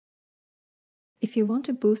If you want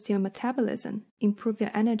to boost your metabolism, improve your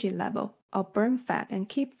energy level, or burn fat and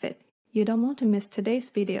keep fit, you don't want to miss today's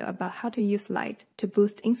video about how to use light to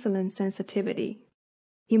boost insulin sensitivity.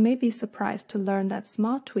 You may be surprised to learn that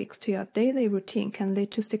small tweaks to your daily routine can lead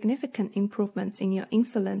to significant improvements in your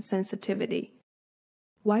insulin sensitivity.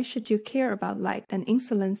 Why should you care about light and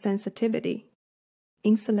insulin sensitivity?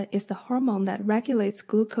 Insulin is the hormone that regulates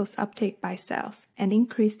glucose uptake by cells, and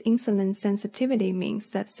increased insulin sensitivity means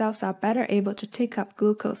that cells are better able to take up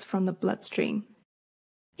glucose from the bloodstream.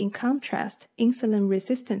 In contrast, insulin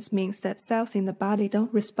resistance means that cells in the body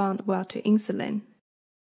don't respond well to insulin.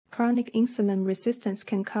 Chronic insulin resistance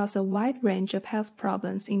can cause a wide range of health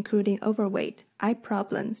problems including overweight, eye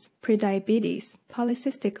problems, prediabetes,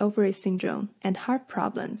 polycystic ovary syndrome, and heart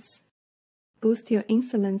problems. Boost your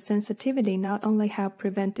insulin sensitivity not only help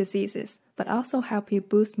prevent diseases, but also help you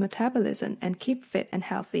boost metabolism and keep fit and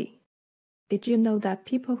healthy. Did you know that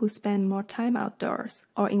people who spend more time outdoors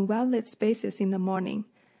or in well-lit spaces in the morning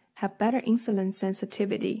have better insulin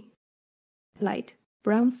sensitivity? Light,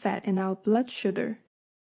 brown fat, and our blood sugar.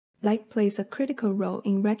 Light plays a critical role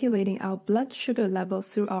in regulating our blood sugar level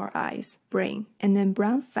through our eyes, brain, and then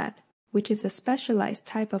brown fat, which is a specialized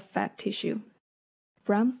type of fat tissue.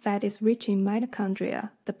 Brown fat is rich in mitochondria,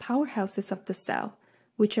 the powerhouses of the cell,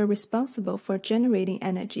 which are responsible for generating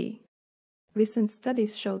energy. Recent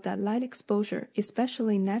studies show that light exposure,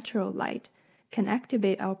 especially natural light, can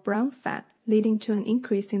activate our brown fat, leading to an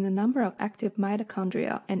increase in the number of active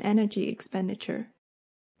mitochondria and energy expenditure.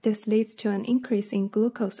 This leads to an increase in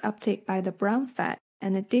glucose uptake by the brown fat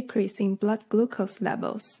and a decrease in blood glucose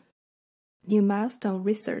levels. New Milestone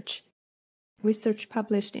Research. Research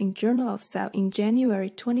published in Journal of Cell in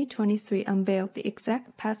January 2023 unveiled the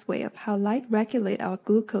exact pathway of how light regulates our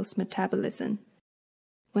glucose metabolism.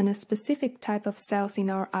 When a specific type of cells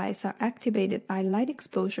in our eyes are activated by light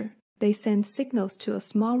exposure, they send signals to a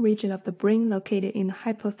small region of the brain located in the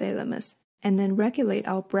hypothalamus and then regulate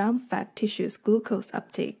our brown fat tissue's glucose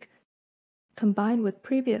uptake. Combined with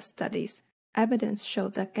previous studies, evidence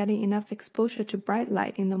showed that getting enough exposure to bright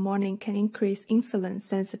light in the morning can increase insulin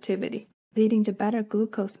sensitivity, leading to better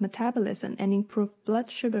glucose metabolism and improved blood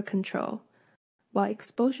sugar control, while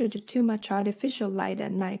exposure to too much artificial light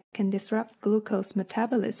at night can disrupt glucose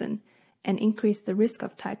metabolism and increase the risk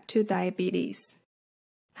of type 2 diabetes.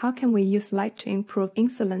 How can we use light to improve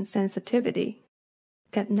insulin sensitivity?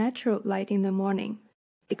 Get natural light in the morning.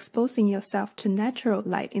 Exposing yourself to natural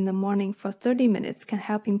light in the morning for 30 minutes can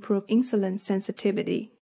help improve insulin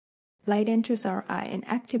sensitivity. Light enters our eye and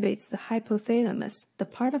activates the hypothalamus, the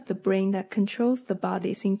part of the brain that controls the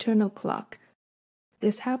body's internal clock.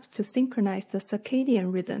 This helps to synchronize the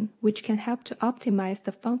circadian rhythm, which can help to optimize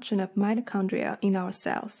the function of mitochondria in our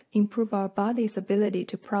cells, improve our body's ability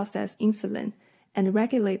to process insulin, and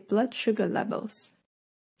regulate blood sugar levels.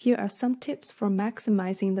 Here are some tips for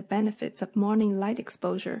maximizing the benefits of morning light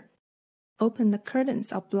exposure. Open the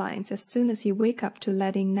curtains or blinds as soon as you wake up to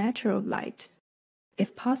let in natural light.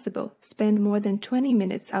 If possible, spend more than 20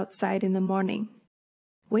 minutes outside in the morning.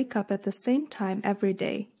 Wake up at the same time every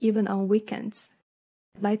day, even on weekends.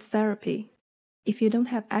 Light therapy. If you don't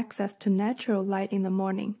have access to natural light in the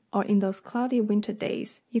morning or in those cloudy winter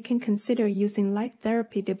days, you can consider using light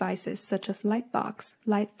therapy devices such as Lightbox,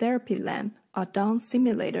 light therapy lamp, or dawn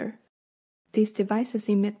simulator. These devices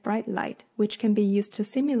emit bright light, which can be used to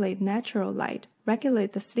simulate natural light,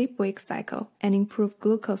 regulate the sleep-wake cycle, and improve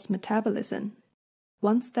glucose metabolism.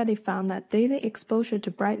 One study found that daily exposure to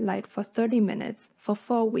bright light for 30 minutes for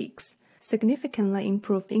 4 weeks significantly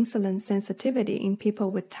improved insulin sensitivity in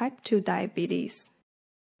people with type 2 diabetes.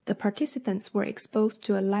 The participants were exposed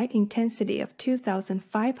to a light intensity of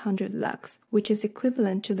 2,500 lux, which is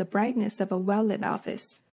equivalent to the brightness of a well-lit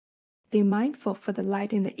office. Be mindful for the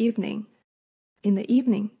light in the evening. In the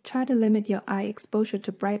evening, try to limit your eye exposure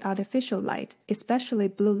to bright artificial light, especially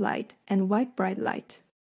blue light and white bright light.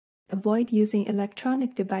 Avoid using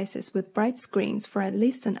electronic devices with bright screens for at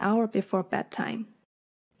least an hour before bedtime.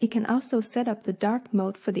 You can also set up the dark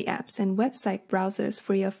mode for the apps and website browsers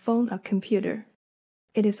for your phone or computer.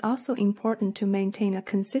 It is also important to maintain a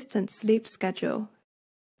consistent sleep schedule.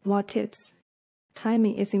 More tips.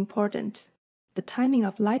 Timing is important. The timing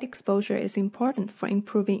of light exposure is important for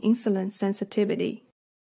improving insulin sensitivity.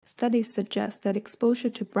 Studies suggest that exposure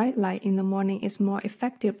to bright light in the morning is more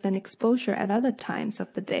effective than exposure at other times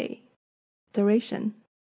of the day. Duration.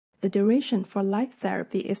 The duration for light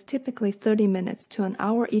therapy is typically 30 minutes to an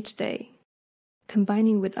hour each day.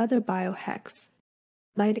 Combining with other biohacks.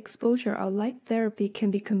 Light exposure or light therapy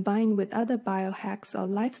can be combined with other biohacks or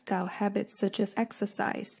lifestyle habits such as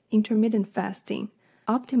exercise, intermittent fasting,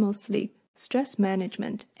 optimal sleep, stress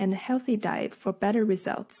management, and a healthy diet for better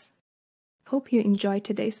results. Hope you enjoyed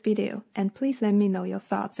today's video, and please let me know your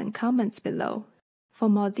thoughts and comments below. For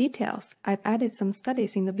more details, I've added some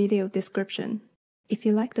studies in the video description. If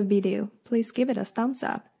you like the video, please give it a thumbs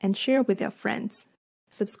up and share with your friends.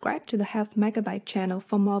 Subscribe to the Health Megabyte channel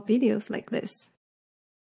for more videos like this.